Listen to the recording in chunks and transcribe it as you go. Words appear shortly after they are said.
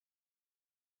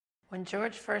When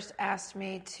George first asked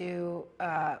me to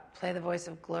play the voice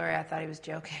of Gloria, I thought he was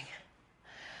joking.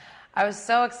 I was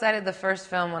so excited the first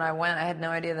film when I went. I had no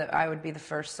idea that I would be the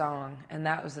first song, and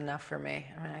that was enough for me.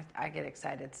 I mean, I get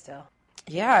excited still.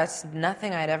 Yeah, it's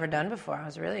nothing I'd ever done before. I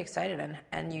was really excited,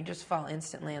 and you just fall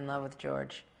instantly in love with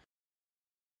George.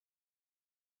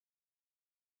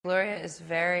 Gloria is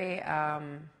very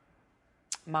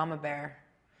mama bear.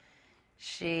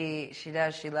 She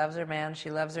does. She loves her man. She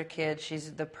loves her kids.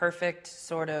 She's the perfect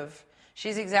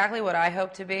she's exactly what I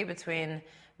hope to be between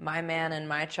my man and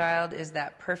my child, is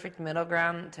that perfect middle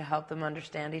ground to help them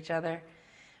understand each other,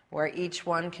 where each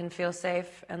one can feel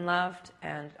safe and loved,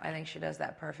 and I think she does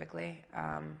that perfectly.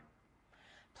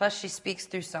 Plus, she speaks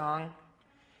through song.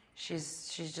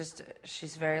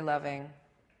 She's very loving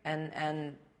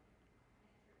and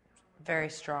very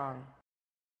strong.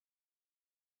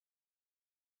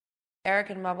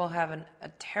 Eric and Mubble have a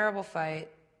terrible fight.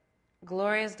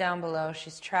 Gloria's down below.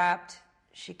 She's trapped.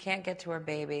 She can't get to her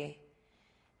baby.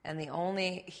 And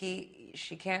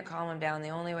she can't calm him down. The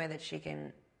only way that she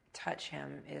can touch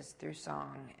him is through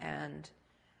song. And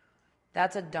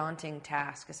that's a daunting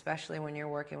task, especially when you're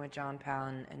working with John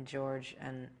Powell and George,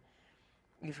 and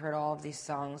you've heard all of these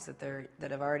songs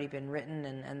that have already been written,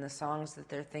 and the songs that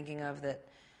they're thinking of that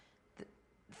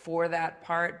for that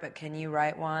part, but can you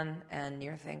write one? And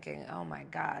you're thinking, oh my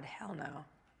God, hell no.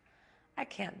 I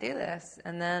can't do this.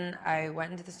 And then I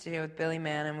went into the studio with Billy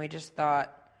Mann, and we just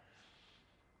thought,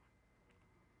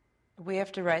 we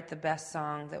have to write the best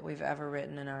song that we've ever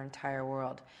written in our entire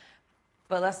world.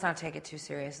 But let's not take it too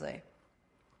seriously.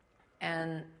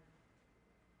 And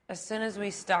as soon as we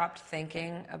stopped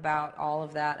thinking about all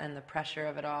of that and the pressure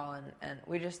of it all, and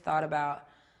we just thought about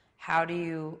how do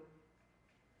you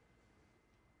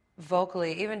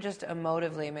vocally, even just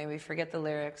emotively, maybe forget the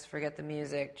lyrics, forget the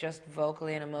music, just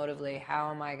vocally and emotively,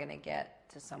 how am I going to get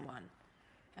to someone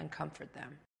and comfort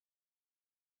them?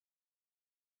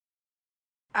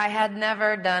 I had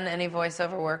never done any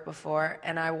voiceover work before,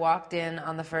 and I walked in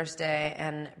on the first day,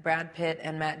 and Brad Pitt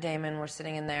and Matt Damon were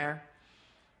sitting in there,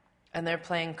 and they're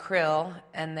playing Krill,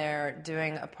 and they're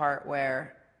doing a part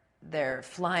where they're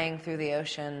flying through the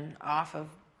ocean off of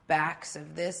backs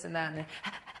of this and that,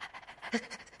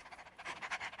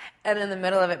 and in the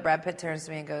middle of it, Brad Pitt turns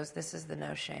to me and goes, "This is the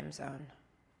no shame zone,"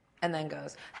 and then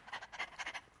goes,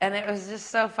 and it was just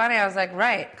so funny. I was like,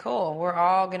 right, cool. We're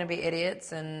all going to be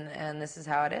idiots, and this is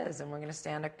how it is, and we're going to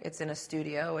stand. It's in a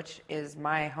studio, which is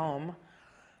my home.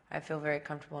 I feel very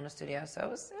comfortable in a studio, so it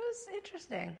was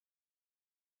interesting.